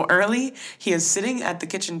out of school early. He is sitting at the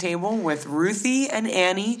kitchen table with Ruthie and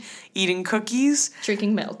Annie, eating cookies,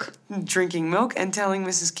 Drinking milk. and telling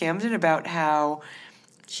Mrs. Camden about how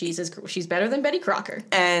She's better than Betty Crocker.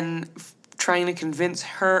 and trying to convince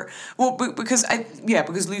her. Well, because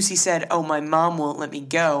Lucy said, "Oh, my mom won't let me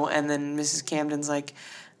go," and then Mrs. Camden's like,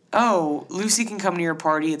 oh, Lucy can come to your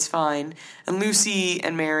party, it's fine. And Lucy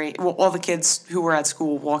and Mary, well, all the kids who were at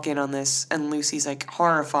school walk in on this, and Lucy's, like,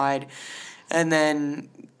 horrified. And then,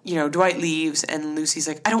 Dwight leaves, and Lucy's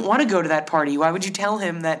like, I don't want to go to that party. Why would you tell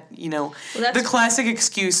him that, the classic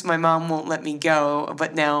excuse, my mom won't let me go,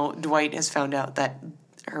 but now Dwight has found out that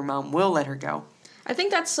her mom will let her go. I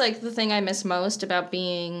think that's, like, the thing I miss most about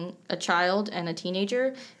being a child and a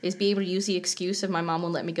teenager is be able to use the excuse of my mom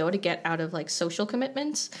won't let me go to get out of, like, social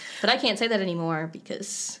commitments. But I can't say that anymore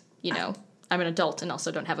because, I'm an adult and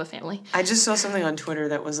also don't have a family. I just saw something on Twitter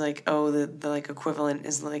that was like, oh, the like, equivalent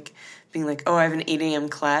is, like, being like, oh, I have an 8 a.m.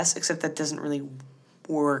 class, except that doesn't really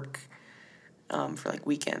work for, like,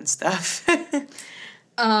 weekend stuff.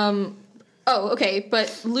 Oh, okay,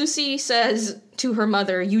 but Lucy says to her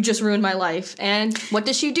mother, you just ruined my life. And what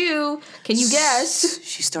does she do? Can you guess?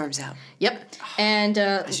 She storms out. Yep. And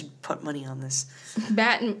I should put money on this.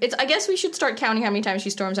 I guess we should start counting how many times she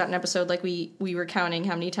storms out an episode, like we were counting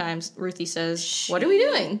how many times Ruthie says, what are we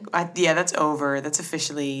doing? That's over. That's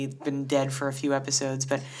officially been dead for a few episodes,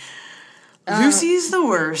 but Lucy's the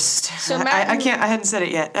worst. So I hadn't said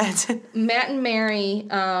it yet. Matt and Mary,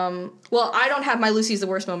 well, I don't have my Lucy's the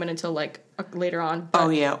worst moment until, like, later on. Oh,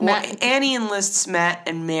 yeah. Well, Annie enlists Matt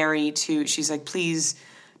and Mary to, she's like, please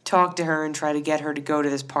talk to her and try to get her to go to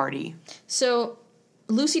this party. So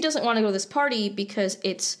Lucy doesn't want to go to this party because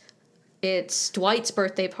it's Dwight's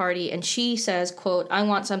birthday party, and she says, quote, I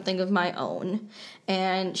want something of my own.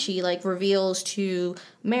 And she, like, reveals to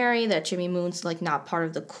Mary that Jimmy Moon's, like, not part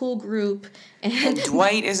of the cool group. And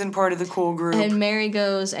Dwight isn't part of the cool group. And Mary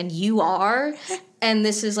goes, and you are? And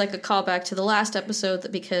this is, like, a callback to the last episode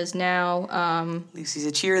because now Lucy's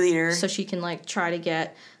a cheerleader. So she can, like, try to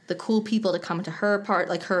get the cool people to come to her part,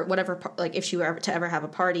 like her whatever, like if she were to ever have a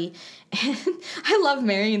party. And I love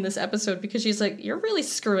Mary in this episode because she's like, "You're really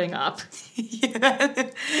screwing up." Yeah,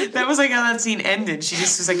 that was like how that scene ended. She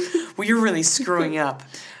just was like, "Well, you're really screwing up,"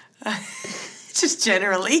 just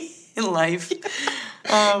generally in life.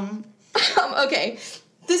 Okay,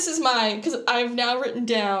 this is because I've now written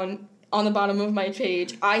down on the bottom of my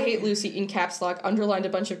page, I hate Lucy in caps lock, underlined a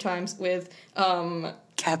bunch of times with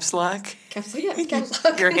caps lock. Caps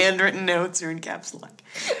lock. Your handwritten notes are in caps lock.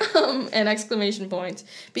 And exclamation points.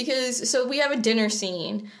 Because, so we have a dinner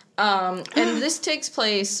scene, and this takes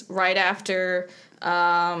place right after,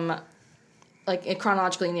 like,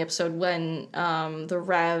 chronologically in the episode when the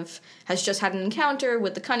Rev has just had an encounter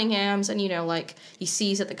with the Cunninghams, and, like, he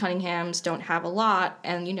sees that the Cunninghams don't have a lot,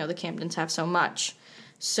 and, the Camdens have so much.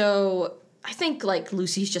 So I think, like,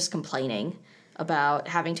 Lucy's just complaining about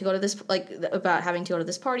having to go to this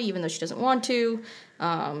party, even though she doesn't want to,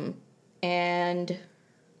 and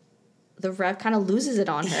the Rev kind of loses it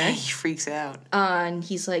on her. Yeah, he freaks out. And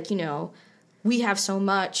he's like, we have so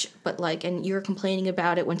much, but, like, and you're complaining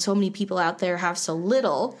about it when so many people out there have so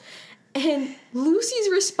little. And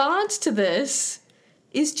Lucy's response to this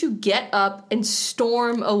is to get up and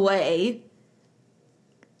storm away.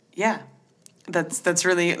 Yeah. That's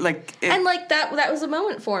really, like... And, like, that was a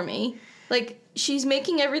moment for me. Like, she's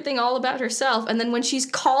making everything all about herself, and then when she's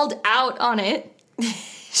called out on it...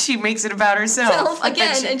 she makes it about herself.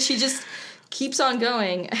 Again, and she just keeps on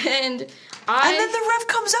going. And then the Rev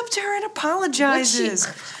comes up to her and apologizes.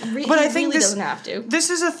 But I think this doesn't have to. This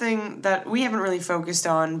is a thing that we haven't really focused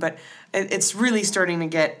on, but it's really starting to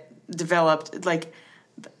get developed. Like,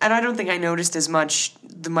 and I don't think I noticed as much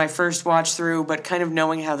my first watch through, but kind of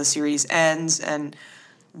knowing how the series ends and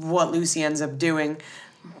what Lucy ends up doing.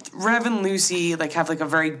 Rev and Lucy, like, have, like, a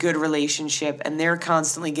very good relationship, and they're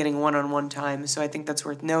constantly getting one-on-one time, so I think that's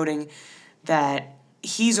worth noting that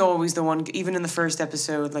he's always the one, even in the first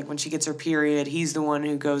episode, like, when she gets her period, he's the one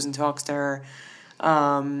who goes and talks to her.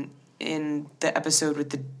 in the episode with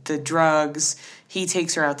the drugs. He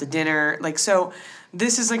takes her out to dinner. Like, so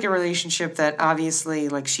this is like a relationship that obviously,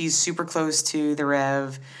 like, she's super close to the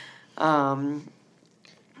Rev, and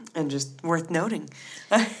just worth noting.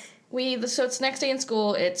 So it's next day in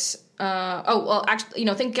school. It's actually,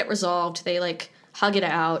 things get resolved. They like hug it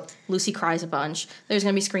out. Lucy cries a bunch. There's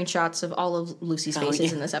gonna be screenshots of all of Lucy's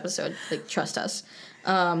faces in this episode. Like, trust us.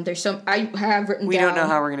 There's some I have written. We don't know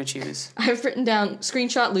how we're gonna choose. I've written down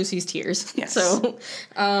screenshot Lucy's tears. Yes. So,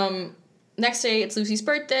 next day it's Lucy's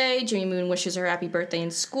birthday. Jimmy Moon wishes her happy birthday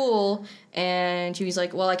in school, and Jimmy's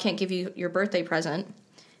like, "Well, I can't give you your birthday present,"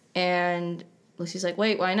 and Lucy's like,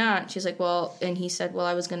 "Wait, why not?" She's like, "Well," and he said, "Well,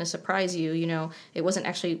 I was going to surprise you. It wasn't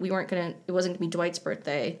actually, it wasn't going to be Dwight's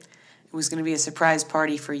birthday. It was going to be a surprise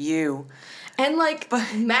party for you." And, like,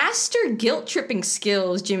 master guilt-tripping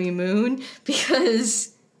skills, Jimmy Moon,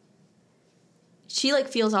 because she, like,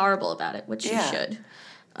 feels horrible about it, which she should.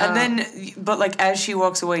 And then, but, like, as she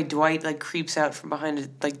walks away, Dwight, like, creeps out from behind,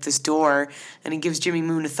 like, this door, and he gives Jimmy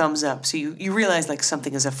Moon a thumbs up. So you realize, like,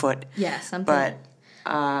 something is afoot. Yeah, something.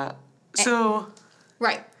 But,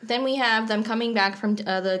 Right. Then we have them coming back from,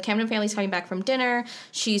 the Camden family's coming back from dinner.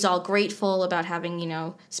 She's all grateful about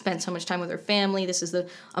having, spent so much time with her family. This is the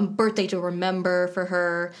birthday to remember for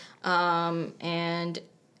her. And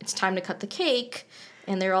it's time to cut the cake.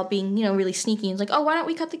 And they're all being, really sneaky. And it's like, oh, why don't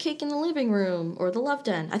we cut the cake in the living room or the love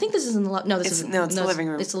den? I think this is in the it's the living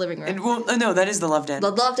room. It's the living room. No, that is the love den. The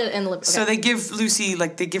love den and the living room. So they give Lucy,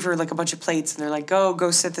 like, they give her, like, a bunch of plates. And they're like, go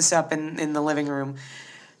set this up in the living room.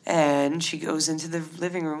 And she goes into the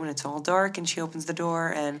living room, and it's all dark, and she opens the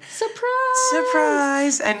door, and...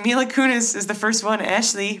 Surprise! And Mila Kunis is the first one.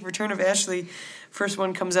 Ashley, Return of Ashley, first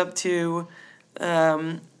one comes up to...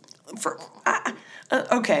 I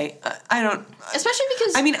don't... Especially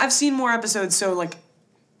because... I mean, I've seen more episodes, so, like,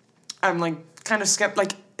 I'm, like, kind of skeptical.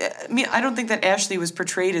 Like, I don't think that Ashley was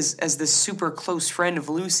portrayed as this super close friend of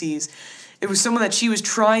Lucy's. It was someone that she was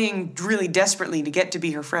trying really desperately to get to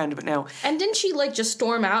be her friend, but now... And didn't she, like, just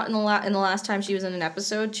storm out in the last time she was in an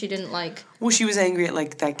episode? She didn't, like... Well, she was angry at,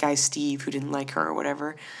 like, that guy Steve who didn't like her or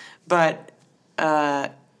whatever. But, so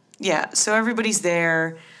everybody's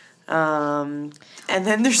there. And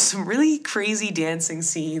then there's some really crazy dancing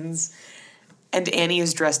scenes. And Annie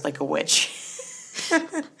is dressed like a witch.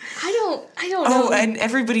 I don't know. Oh, and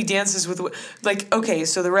everybody dances with, like, okay,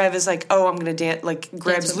 so the Rev is like, oh, I'm gonna dance, like,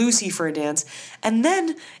 grabs Lucy for a dance, and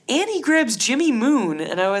then Annie grabs Jimmy Moon,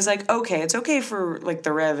 and I was like, okay, it's okay for, like,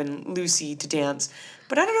 the Rev and Lucy to dance,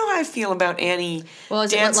 but I don't know how I feel about Annie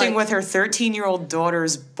dancing with her 13-year-old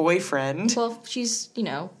daughter's boyfriend. Well, she's,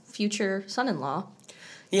 future son-in-law.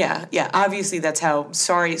 Yeah, obviously that's how,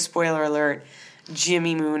 sorry, spoiler alert,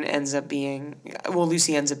 Jimmy Moon ends up being... Well,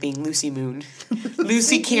 Lucy ends up being Lucy Moon.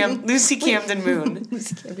 Lucy Camden Moon.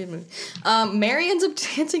 Lucy Camden Moon. Mary ends up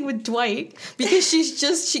dancing with Dwight because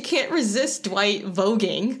she can't resist Dwight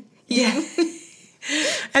voguing. Yeah.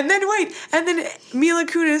 And then Mila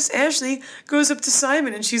Kunis, Ashley, goes up to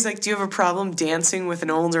Simon and she's like, do you have a problem dancing with an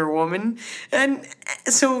older woman? And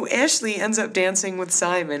so Ashley ends up dancing with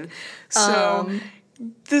Simon. So...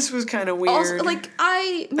 This was kind of weird.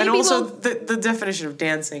 Also, the definition of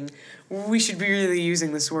dancing. We should be really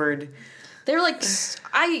using this word. They're like,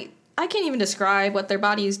 I can't even describe what their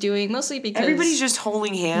body is doing, mostly because... Everybody's just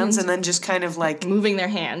holding hands and then just kind of like... Moving their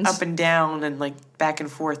hands. Up and down and like back and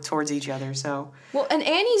forth towards each other, so... Well, and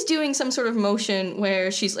Annie's doing some sort of motion where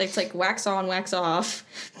she's like, it's like wax on, wax off,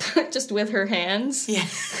 but just with her hands. Yeah.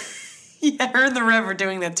 Yeah, her and the Rev are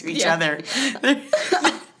doing that to each other.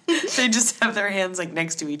 They just have their hands, like,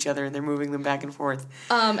 next to each other, and they're moving them back and forth.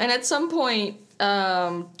 And at some point,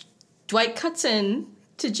 Dwight cuts in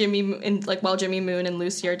to Jimmy, while Jimmy Moon and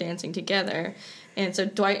Lucy are dancing together. And so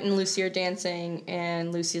Dwight and Lucy are dancing,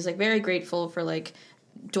 and Lucy's, like, very grateful for, like,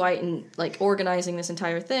 Dwight and, like, organizing this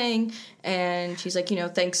entire thing. And she's like,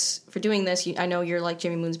 thanks for doing this. I know you're, like,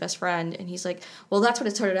 Jimmy Moon's best friend. And he's like, well, that's what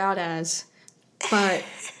it started out as. But...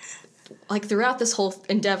 like, throughout this whole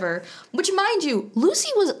endeavor, which, mind you, Lucy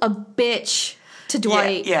was a bitch to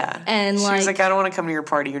Dwight. Yeah. And, she was like, I don't want to come to your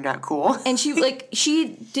party, you're not cool. And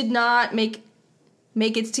she did not make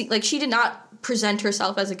it, like, she did not present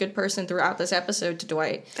herself as a good person throughout this episode to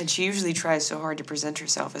Dwight. And she usually tries so hard to present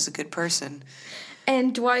herself as a good person.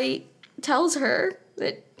 And Dwight tells her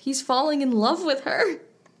that he's falling in love with her.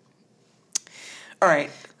 All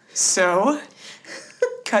right, so...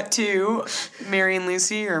 Cut to Mary and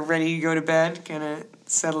Lucy are ready to go to bed, kind of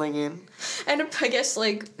settling in. And I guess,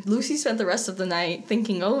 like, Lucy spent the rest of the night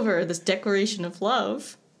thinking over this declaration of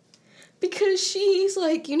love. Because she's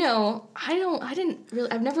like,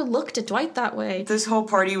 I've never looked at Dwight that way. This whole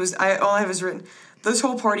party was, all I have is written, this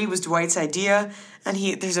whole party was Dwight's idea, and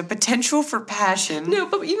there's a potential for passion. No,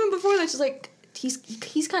 but even before that, she's like,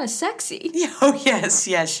 he's kind of sexy. Yeah, oh,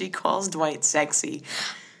 yes, she calls Dwight sexy.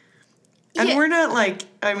 And we're not like,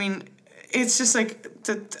 I mean, it's just like,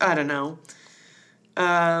 I don't know.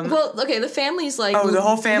 Well, okay, the family's like... Oh, the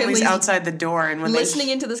whole family's outside the door. And when listening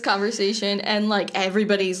into this conversation, and, like,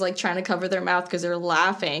 everybody's, like, trying to cover their mouth because they're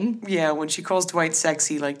laughing. Yeah, when she calls Dwight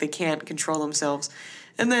sexy, like, they can't control themselves.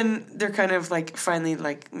 And then they're kind of, like, finally,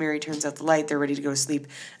 like, Mary turns out the light, they're ready to go to sleep,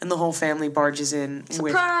 and the whole family barges in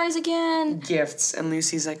Surprise again! Gifts. And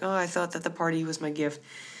Lucy's like, oh, I thought that the party was my gift.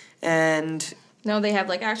 And... No, they have,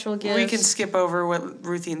 like, actual gifts. We can skip over what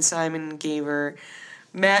Ruthie and Simon gave her.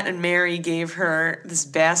 Matt and Mary gave her this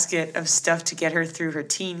basket of stuff to get her through her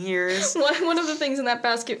teen years. One of the things in that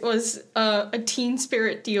basket was a Teen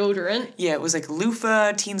Spirit deodorant. Yeah, it was like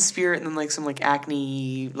loofah, Teen Spirit, and then like some like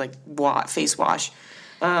acne like face wash.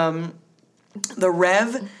 The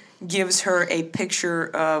Rev gives her a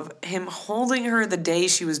picture of him holding her the day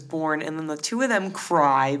she was born, and then the two of them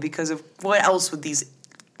cry because of what else would these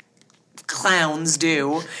clowns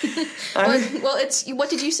do? Well, it's what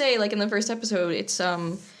did you say? Like in the first episode, it's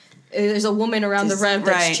there's a woman around the Rev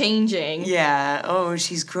that's changing. Yeah. Oh,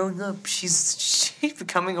 she's growing up. She's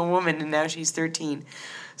becoming a woman, and now she's 13.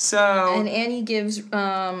 So. And Annie gives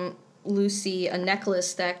Lucy a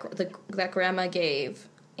necklace that Grandma gave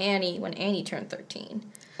Annie when Annie turned 13.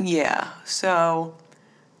 Yeah. So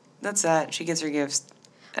that's that. She gets her gifts.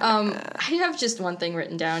 I have just one thing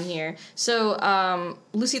written down here. So,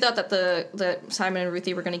 Lucy thought that Simon and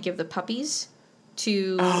Ruthie were going to give the puppies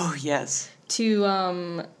to... Oh, yes.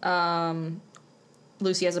 To,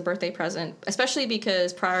 Lucy as a birthday present. Especially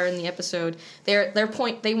because prior in the episode,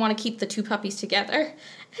 they want to keep the two puppies together.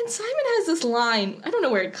 And Simon has this line, I don't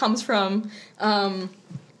know where it comes from,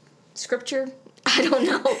 scripture? I don't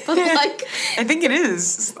know, but like... I think it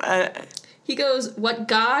is. He goes, what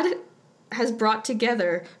God... has brought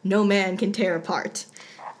together, no man can tear apart.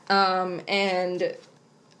 And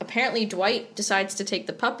apparently Dwight decides to take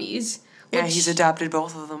the puppies. Yeah, he's adopted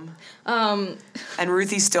both of them. And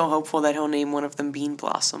Ruthie's still hopeful that he'll name one of them Bean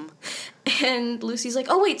Blossom. And Lucy's like,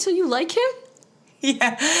 oh wait, so you like him?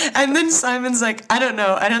 Yeah, and then Simon's like, I don't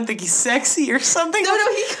know, I don't think he's sexy or something.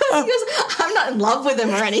 No, he goes, I'm not in love with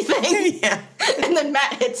him or anything. Yeah. And then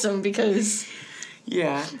Matt hits him because...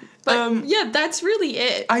 Yeah. But, yeah, that's really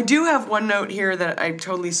it. I do have one note here that I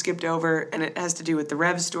totally skipped over, and it has to do with the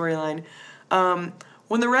Rev storyline.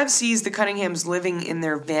 When the Rev sees the Cunninghams living in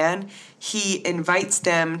their van, he invites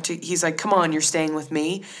them to... He's like, come on, you're staying with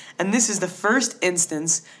me. And this is the first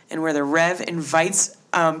instance in where the Rev invites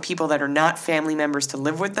people that are not family members to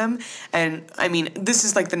live with them. And, I mean, this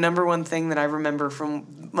is, like, the number one thing that I remember from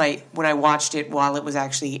when I watched it while it was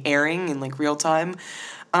actually airing in, like, real time.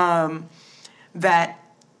 That...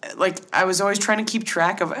 Like, I was always trying to keep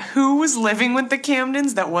track of who was living with the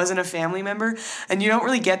Camdens that wasn't a family member. And you don't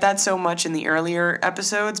really get that so much in the earlier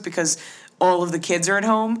episodes because all of the kids are at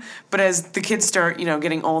home. But as the kids start,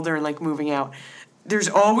 getting older and, like, moving out, there's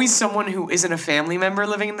always someone who isn't a family member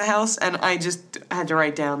living in the house. And I just had to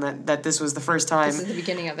write down that this was the first time. This is the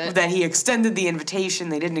beginning of it. That he extended the invitation.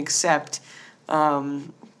 They didn't accept. But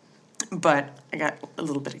I got a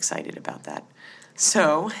little bit excited about that.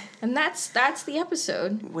 So... And that's the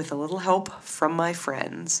episode. With a little help from my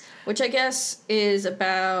friends. Which I guess is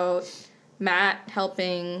about Matt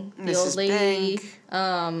helping the old lady,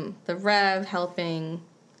 the Rev helping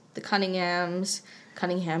the Cunninghams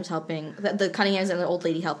helping... The Cunninghams and the old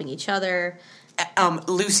lady helping each other.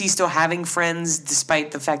 Lucy still having friends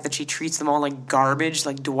despite the fact that she treats them all like garbage,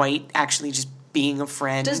 like Dwight actually just being a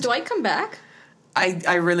friend. Does Dwight come back?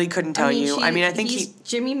 I really couldn't tell you. I think he's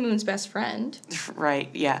Jimmy Moon's best friend. Right,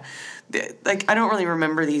 yeah. Like, I don't really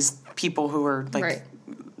remember these people who are, like,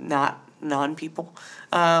 not non-people.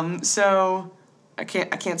 So, I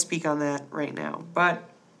can't speak on that right now. But,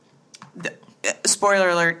 spoiler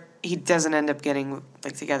alert, he doesn't end up getting,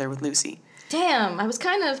 like, together with Lucy. Damn, I was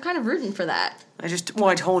kind of rooting for that.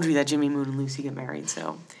 I told you that Jimmy Moon and Lucy get married,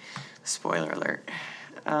 so, spoiler alert.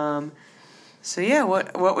 So yeah,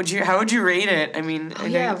 how would you rate it? I mean, I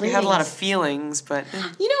know you had a lot of feelings, but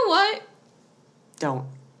you know what? Don't.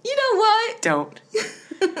 You know what? Don't.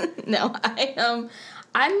 No,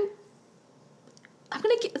 I'm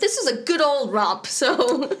gonna this is a good old romp, so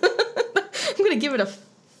I'm gonna give it a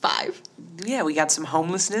 5. Yeah, we got some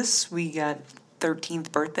homelessness, we got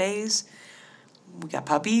 13th birthdays, we got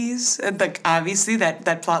puppies, and like obviously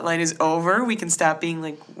that plot line is over. We can stop being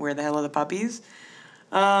like, where the hell are the puppies?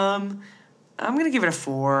 I'm gonna give it a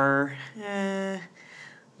 4.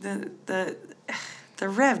 The the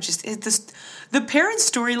Rev just the parents'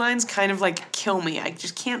 storylines kind of like kill me. I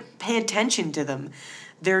just can't pay attention to them.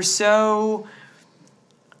 They're so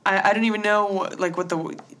I don't even know like what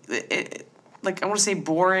like I want to say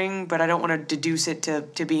boring, but I don't want to deduce it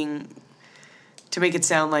to being to make it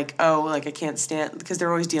sound like, oh, like I can't stand, because they're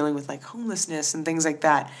always dealing with like homelessness and things like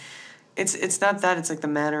that. It's not that, it's like the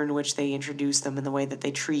manner in which they introduce them and the way that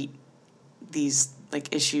they treat these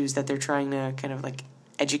like issues that they're trying to kind of like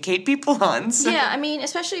educate people on. So. Yeah, I mean,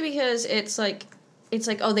 especially because it's like,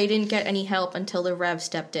 oh, they didn't get any help until the Rev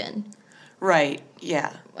stepped in. Right,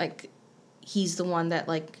 yeah. Like, he's the one that,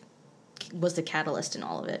 like, was the catalyst in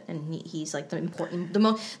all of it, and he's, like, the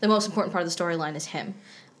most important part of the storyline is him.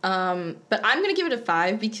 But I'm going to give it a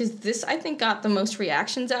 5 because this, I think, got the most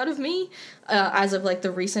reactions out of me as of, like,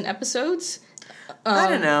 the recent episodes. I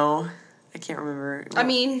don't know. I can't remember. I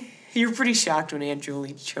mean... You were pretty shocked when Aunt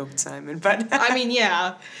Julie choked Simon, but... I mean,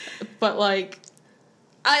 yeah. But, like,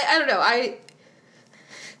 I don't know. I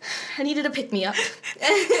needed a pick-me-up.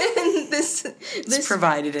 And this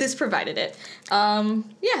provided it. This provided it.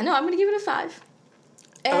 Yeah, no, I'm going to give it a 5.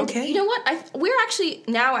 And okay. You know what? We're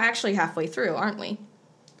actually halfway through, aren't we?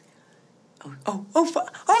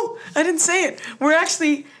 Oh, I didn't say it. We're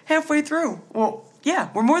actually halfway through. Well,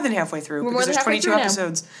 yeah, we're more than halfway through because there's 22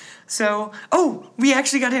 episodes. So, we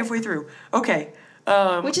actually got halfway through. Okay.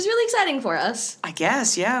 Which is really exciting for us. I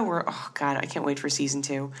guess, yeah. God, I can't wait for season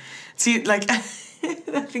 2. See, like, I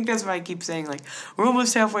think that's why I keep saying, like, we're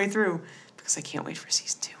almost halfway through because I can't wait for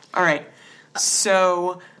season 2. All right.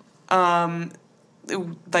 So,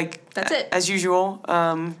 like, that's it. As usual,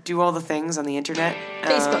 do all the things on the internet.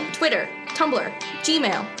 Facebook, Twitter, Tumblr,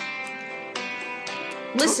 Gmail.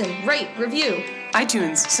 Listen, rate, review.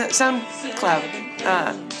 iTunes, SoundCloud,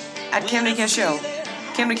 at CamdenCast Show,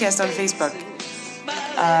 CamdenCast on Facebook.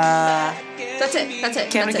 That's it.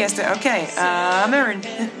 CamdenCast, okay. I'm Aaron.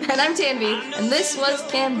 And I'm Tanvi, and this was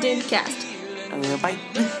CamdenCast. Bye.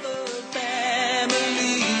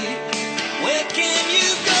 Where can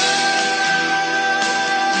you go?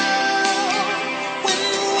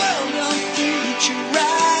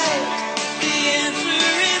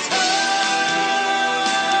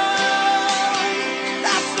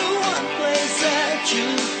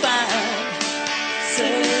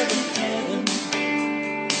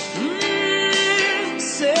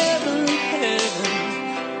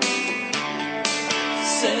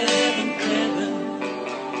 Say